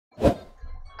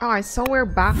Alright, so we're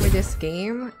back with this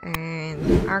game,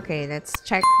 and okay, let's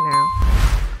check now.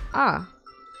 Ah,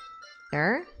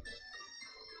 there.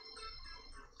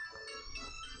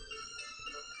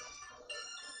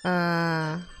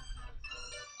 Yeah,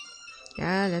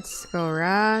 let's go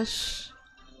rush.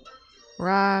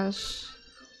 Oh,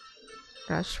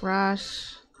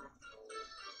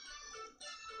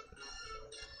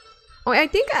 I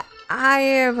think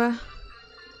I've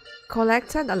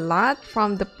collected a lot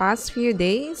from the past few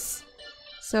days.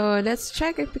 So let's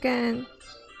check if we can.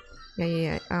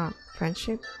 Yeah.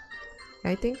 Friendship.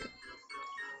 I think.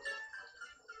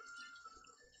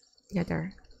 Yeah,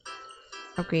 there.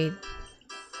 Upgrade.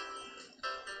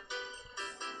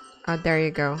 Oh, there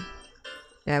you go.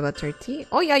 Level 30.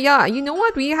 Oh, yeah. You know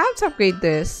what? We have to upgrade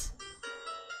this.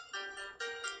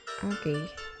 Okay.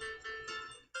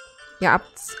 Yeah,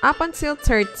 up until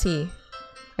 30.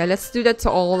 Yeah, let's do that to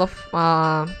all of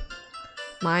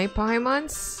my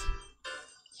Pokemons.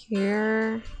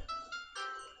 Here.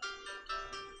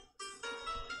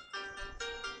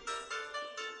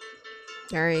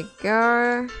 There you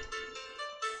go.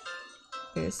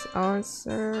 This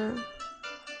also.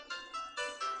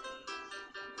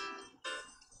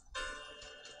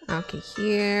 Okay,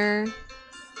 here.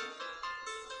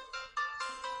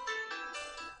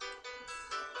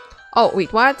 Oh,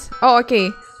 wait, what? Oh, okay.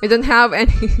 We don't have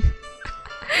any.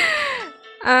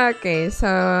 Okay,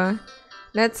 so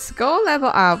let's go level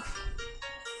up.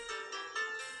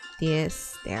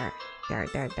 This, there.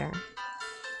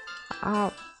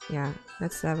 Oh, yeah.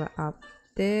 Let's level up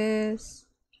this.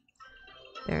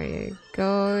 There you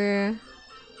go.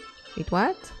 Wait,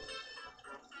 what?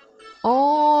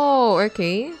 Oh,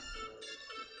 okay.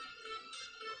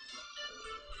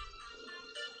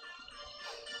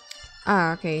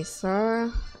 Okay,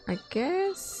 so I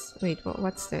guess. Wait,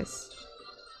 what's this?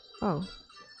 Oh.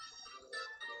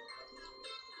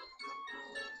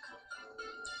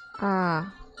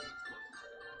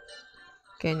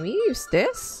 Can we use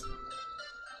this?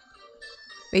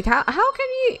 Wait, how can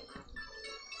we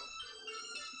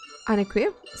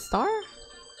unequip star?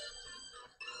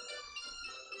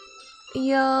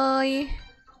 Yay.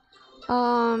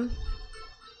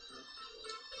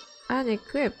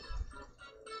 Unequip.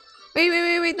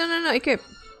 Wait, no, equip.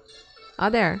 Oh,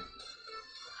 there.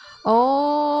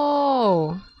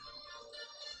 Oh.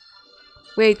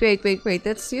 Wait,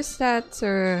 let's use that,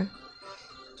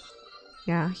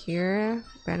 yeah, here,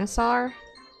 Venusaur.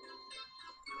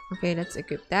 Okay, let's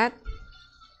equip that.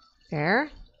 There.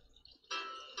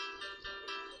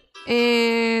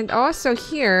 And also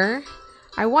here,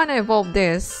 I want to evolve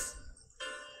this.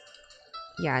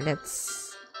 Yeah,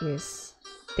 let's use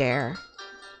there.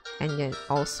 And then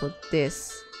also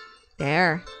this.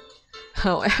 There.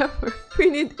 However, we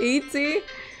need 80.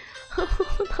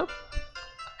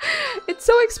 It's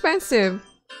so expensive.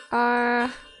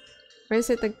 Where is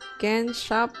it again?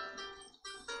 Shop.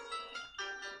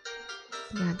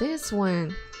 Yeah, this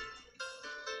one.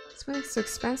 This one is so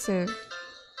expensive.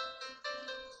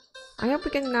 I hope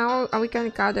we can now. We can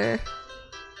gather.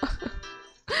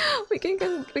 we can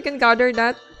gather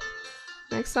that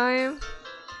next time.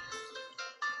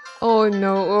 Oh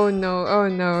no.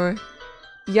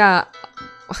 Yeah.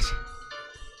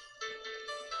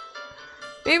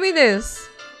 Maybe this.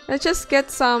 Let's just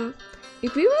get some.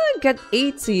 If we will get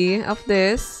 80 of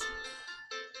this,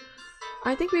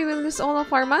 I think we will lose all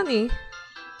of our money.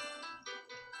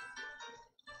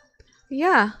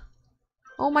 Yeah.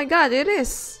 Oh my god, it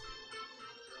is.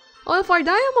 All of our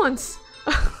diamonds.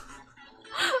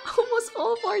 Almost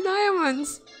all of our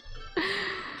diamonds.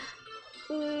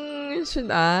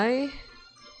 Should I?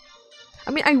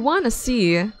 I mean, I want to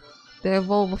see the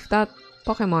evolve of that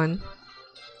Pokemon.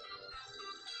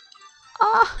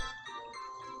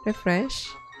 Refresh.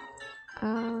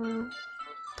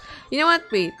 You know what?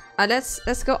 Wait.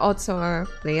 Let's go also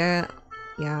play.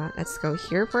 Yeah, let's go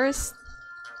here first.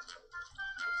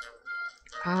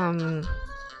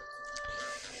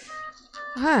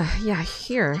 Yeah,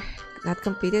 here. Not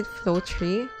completed. Flow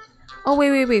tree. Oh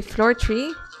wait. Floor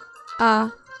tree.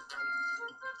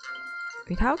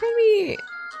 Wait. How can we?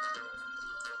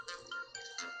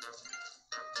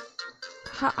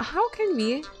 How can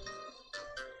we?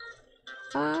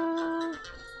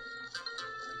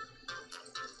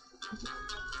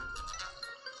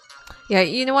 Yeah,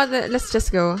 you know what? Let's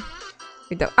just go.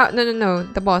 With the, no.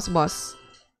 The boss.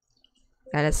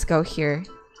 Yeah, let's go here.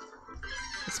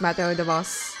 Let's battle the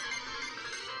boss.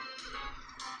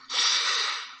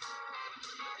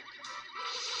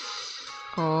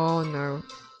 Oh no.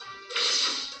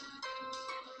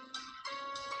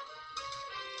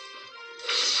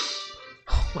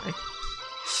 Oh my.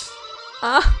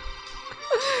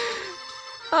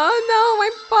 Oh no, my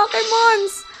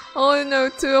Pokemons! Oh no,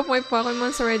 two of my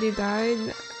Pokemons already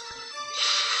died.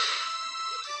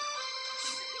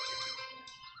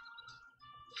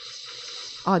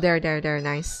 Oh, there,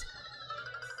 nice.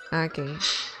 Okay.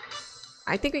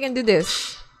 I think we can do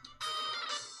this.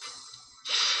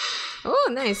 Oh,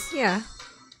 nice, yeah.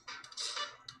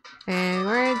 And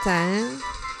we're done.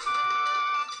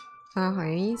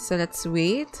 Okay, so let's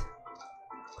wait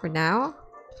for now.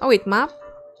 Oh, wait, map?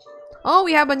 Oh,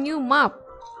 we have a new map.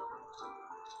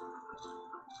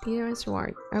 Tamers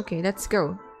reward. Okay, let's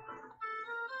go.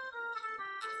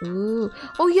 Ooh.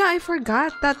 Oh yeah, I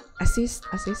forgot that assist.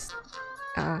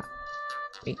 Uh,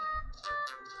 wait.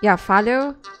 Yeah,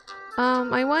 follow.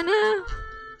 I wanna.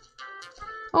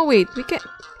 Oh wait, we can.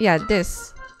 Yeah,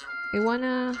 this. I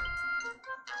wanna.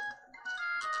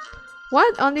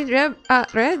 What? Only red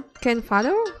can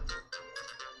follow?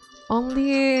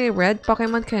 Only red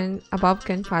Pokemon can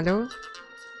follow.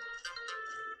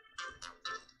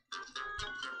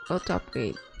 Auto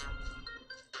upgrade.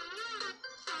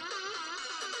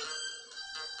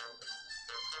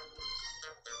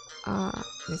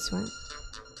 This one.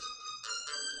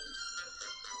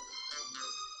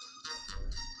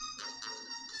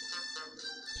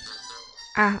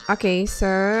 Okay,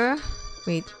 so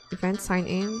wait, event sign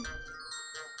in.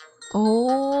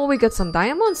 Oh, we got some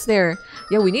diamonds there.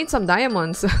 Yeah, we need some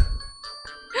diamonds.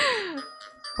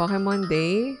 Pokemon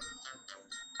Day.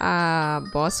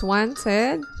 Boss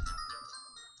wanted.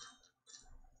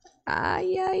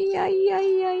 Ay, ay, ay,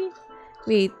 ay, ay.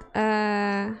 Wait,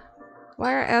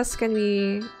 where else can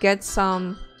we get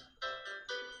some?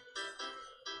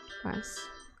 Pass.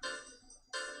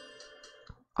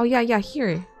 Oh yeah,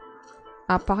 here.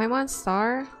 Pokemon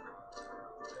Star.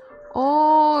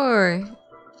 Or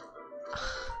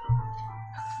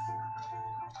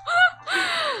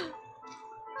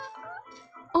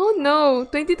oh no,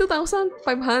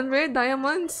 22,500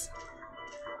 diamonds.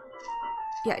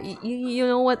 Yeah, you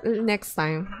know what? Next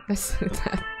time, let's do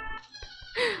that.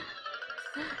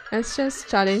 Let's just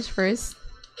challenge first.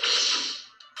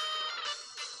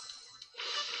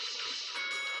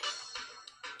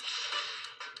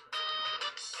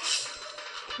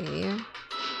 Okay.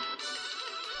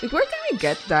 Wait, where can we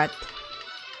get that?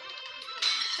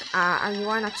 I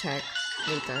wanna check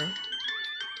later.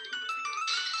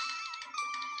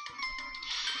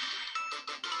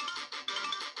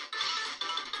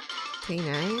 Okay,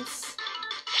 nice.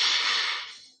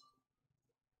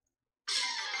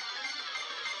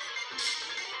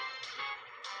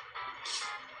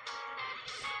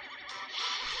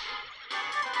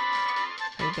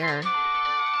 Right there.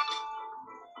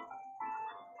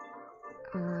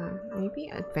 Maybe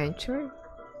adventure?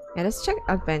 Yeah, let's check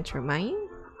adventure. Mine?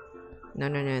 No.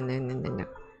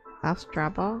 Half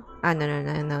travel?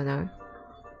 No.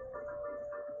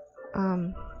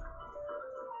 Um,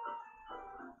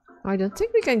 I don't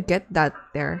think we can get that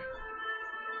there.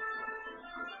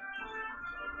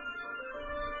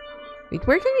 Wait,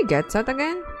 where can we get that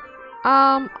again?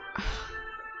 Um,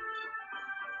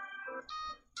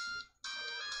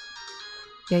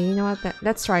 yeah, you know what?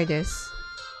 Let's try this.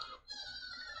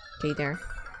 Okay, there.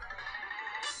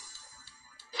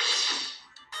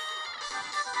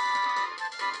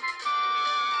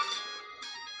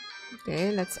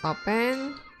 Okay, let's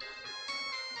open.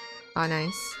 Oh,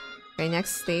 nice. Okay,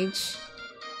 next stage.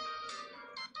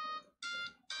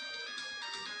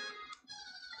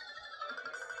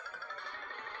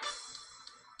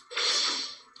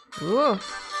 Ooh,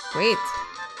 wait.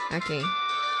 Okay,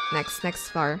 next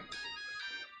floor.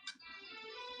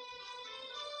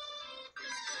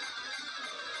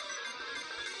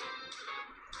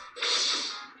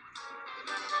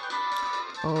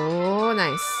 Oh,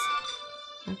 nice.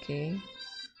 Okay.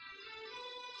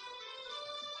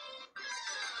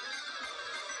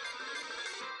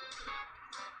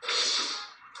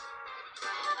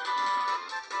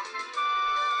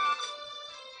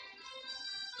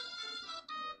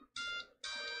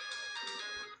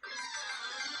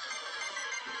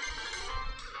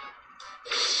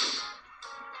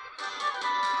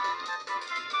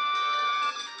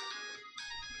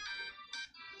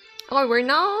 Oh, we're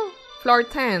now floor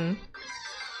 10.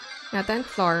 Yeah, 10th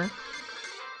floor.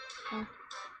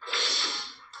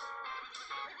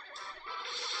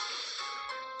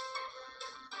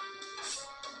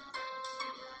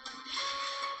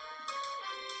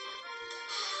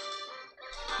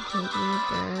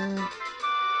 Okay,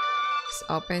 let's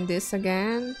open this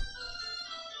again.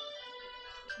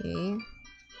 Okay.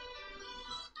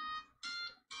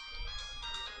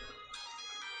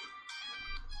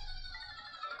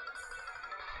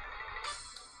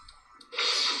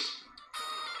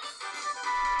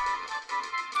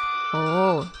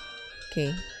 Oh,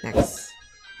 okay, next.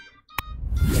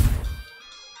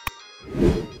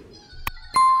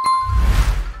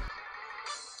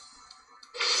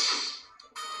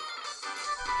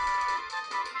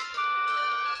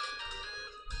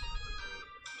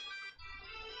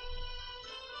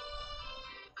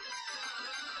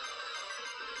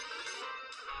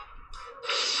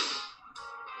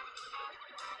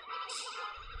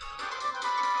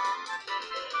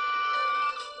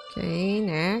 Okay,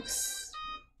 next.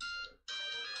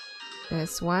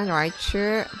 This one,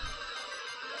 Raichu.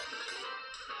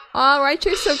 Oh,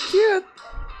 Raichu is so cute.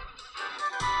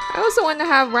 I also want to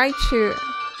have Raichu.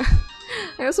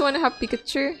 I also want to have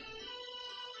Pikachu.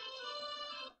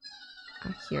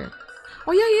 Here.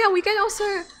 Oh yeah, we can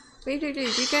also. Wait. We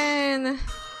can.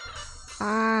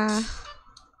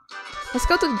 Let's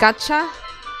go to gacha.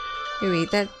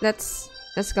 Wait. Let's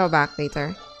go back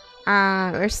later.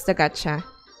 Where's the gacha?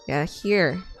 Yeah,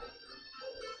 here.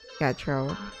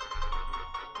 Gacha.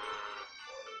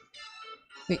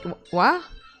 Wait, what?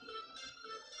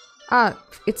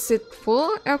 It's it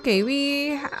full? Okay,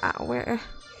 where?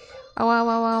 Oh,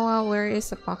 wow, where is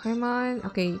the Pokemon?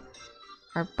 Okay,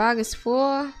 our bag is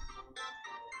full.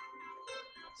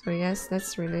 So yes,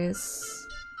 let's release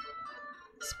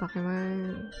this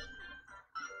Pokemon.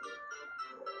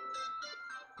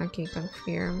 Okay,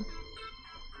 confirm.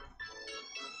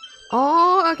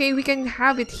 Oh, okay, we can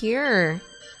have it here.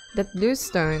 That blue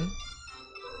stone.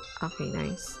 Okay,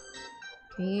 nice.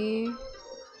 Okay.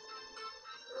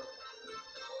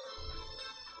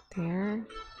 There.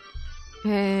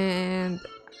 And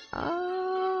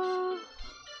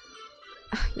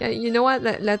yeah, you know what?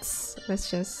 Let's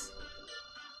just.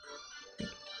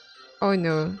 Oh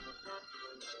no.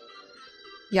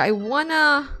 Yeah, I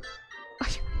wanna.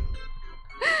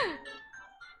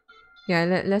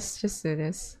 Yeah, let's just do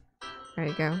this. There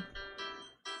you go.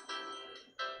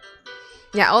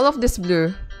 Yeah, all of this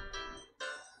blue.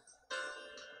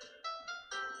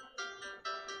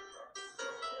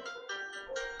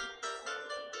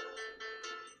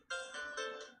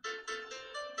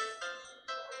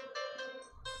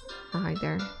 Hi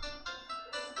there.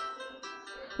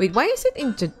 Wait, why is it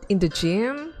in the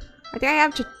gym? I think I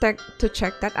have to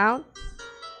check that out.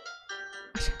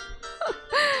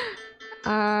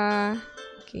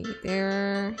 Okay,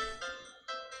 there.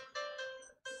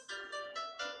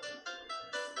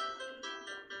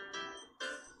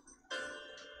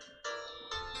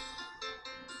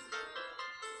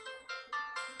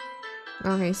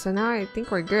 Okay, so now I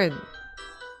think we're good.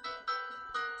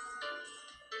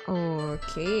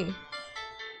 Okay.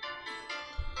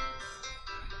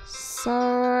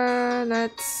 So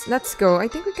let's go. I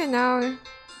think we can now. Wait,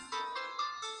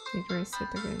 where is it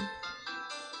again?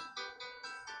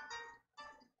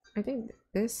 I think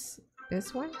this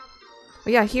one. Oh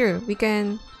yeah, here we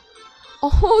can.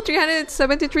 Oh,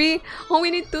 373. Oh, we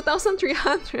need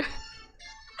 2,300.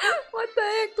 What the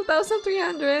heck?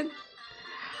 2,300.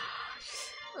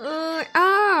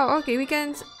 Okay. We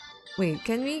can. Wait,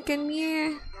 can we?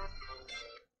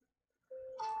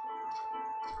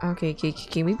 Okay.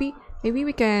 Maybe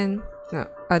we can. No,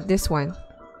 this one.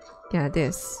 Yeah,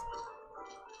 this.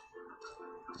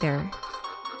 There.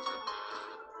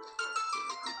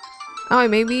 Oh,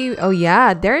 maybe. Oh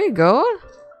yeah, there you go.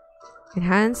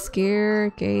 Enhanced gear.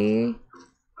 Okay.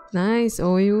 Nice.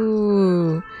 Oh,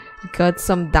 you got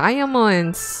some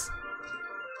diamonds.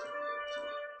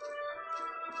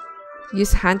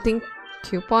 Use hunting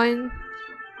coupon.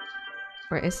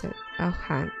 Where is it? Oh,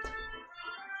 hunt.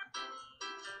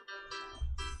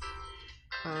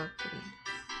 Okay.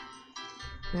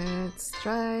 Let's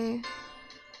try.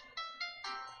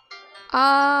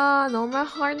 Normal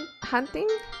hunting?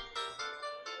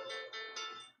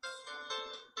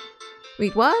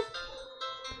 Wait, what?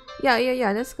 Yeah.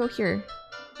 Let's go here.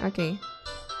 Okay.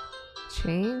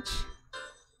 Change.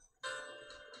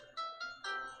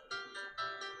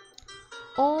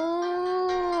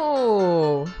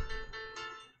 Oh.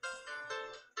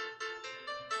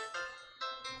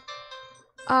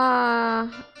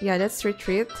 Yeah, let's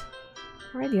retreat.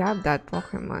 Already have that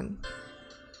Pokemon.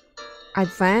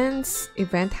 Advanced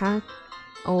event hack.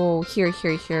 Oh, here.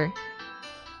 Should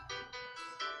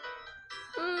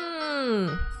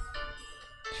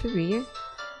be.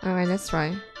 Alright, let's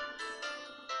try.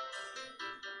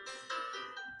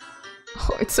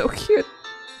 Oh, it's so cute.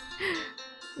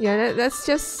 Yeah, let's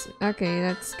just. Okay,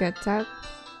 let's get that.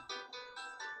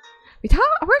 Wait,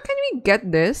 where can we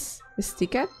get this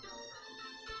ticket?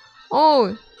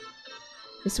 Oh,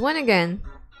 this one again.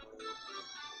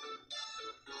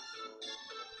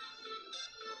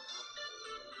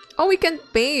 Oh, we can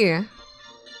pay.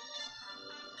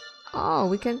 Oh,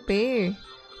 we can pay.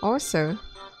 Also.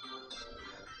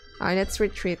 Alright, let's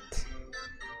retreat.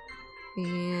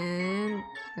 And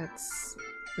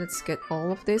let's get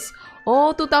all of this.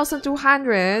 Oh,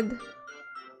 2,200.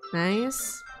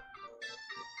 Nice.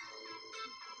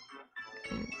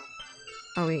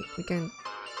 Oh wait, we can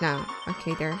now.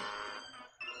 Okay, there.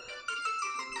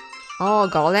 Oh,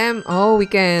 golem. Oh, we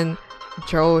can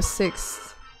draw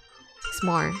six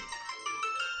more.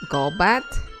 Golbat.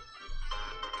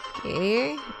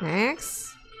 Okay,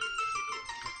 next.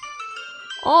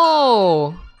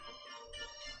 Oh.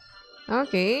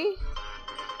 Okay.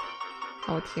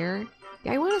 Out here.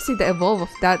 Yeah, I want to see the evolve of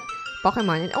that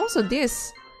Pokemon. And also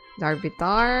this.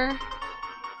 Larvitar.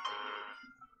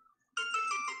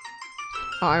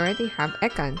 Oh, I already have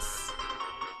Ekans.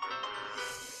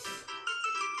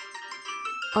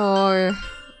 Or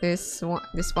this one,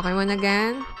 this Pokemon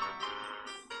again.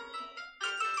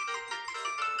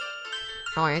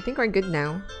 Oh, I think we're good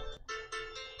now.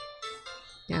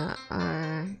 Yeah,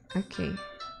 okay.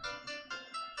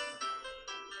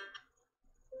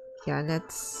 Yeah,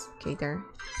 let's... Okay, there.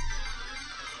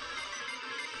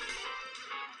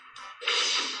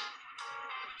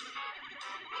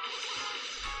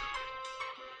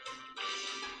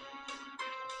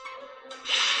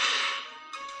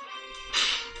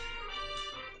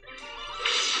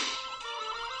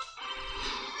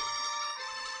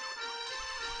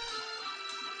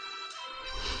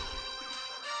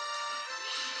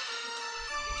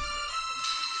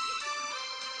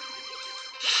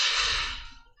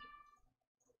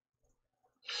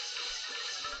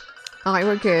 Alright,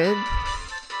 we're good.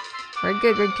 We're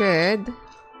good, we're good.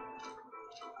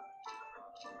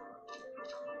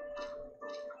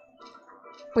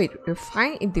 Wait,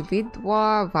 refine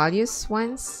individual values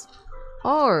once?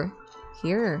 Oh,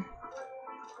 here.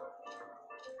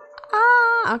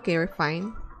 Ah, okay,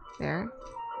 refine. There.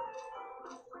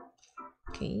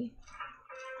 Okay.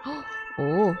 Oh.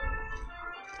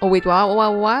 Oh, wait,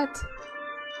 what?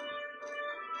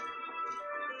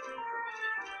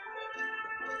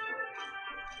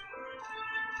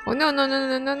 Oh,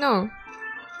 no.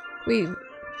 Wait.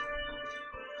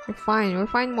 We'll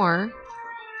find more.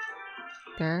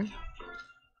 There.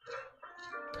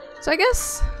 So I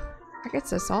guess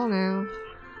that's all now.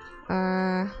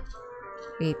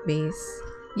 Wait, base.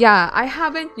 Yeah, I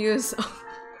haven't used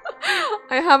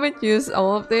I haven't used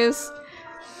all of this.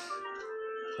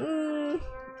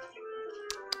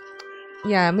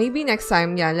 Yeah, maybe next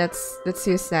time. Yeah, let's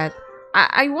use that.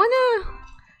 I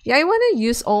wanna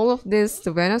use all of this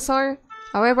to Venusaur.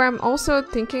 However, I'm also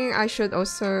thinking I should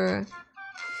also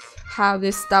have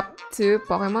this top 2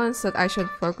 Pokemons that I should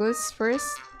focus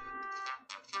first.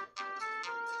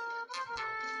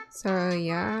 So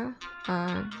yeah.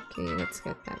 Okay, let's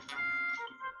get that.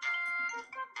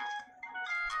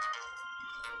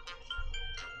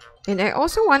 And I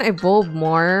also want to evolve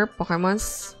more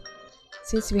Pokemons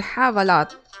since we have a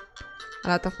lot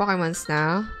of Pokemons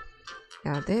now.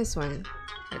 Yeah, this one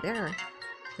right there,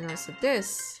 and also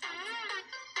this.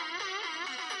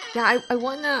 Yeah, I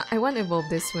wanna evolve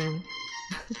this one.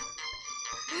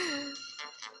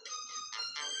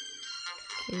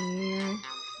 Okay.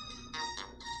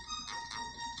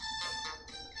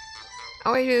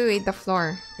 Oh wait, the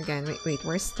floor again. Wait,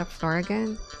 where's the floor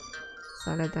again?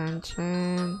 Solid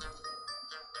Dungeon.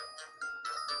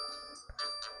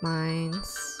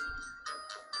 Mines.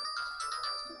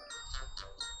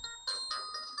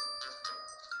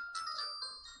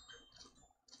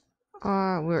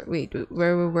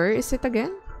 Where is it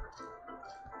again?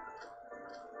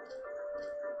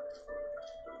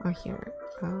 Oh, here.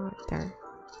 Oh, there.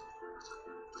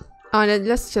 Oh,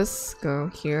 let's just go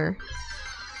here.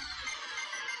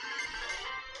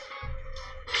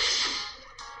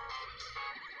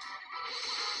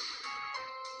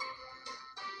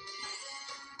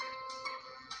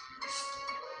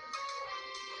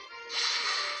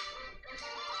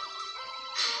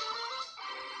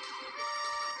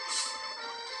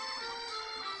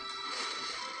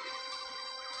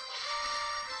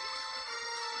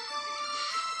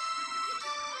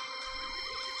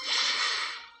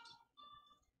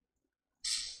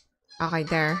 Okay,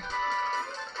 there.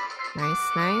 Nice.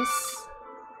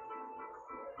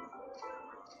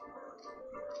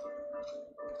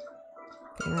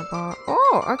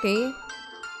 Oh, okay.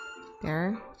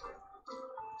 There.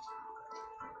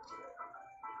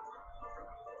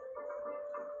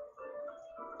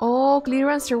 Oh,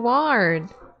 clearance reward.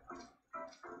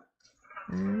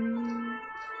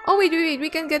 Oh, wait. We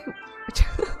can get... I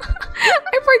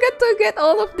forgot to get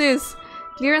all of this.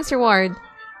 Clearance reward.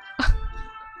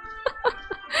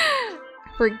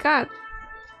 Forgot.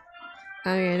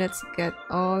 Okay, let's get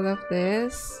all of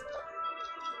this.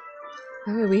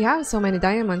 Okay, we have so many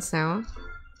diamonds now.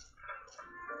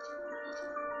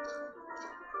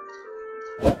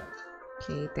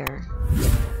 Okay, there.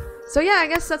 So yeah, I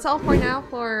guess that's all for now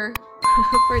for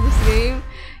for this game.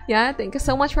 Yeah, thank you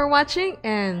so much for watching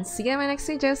and see you in my next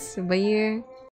stages. Bye.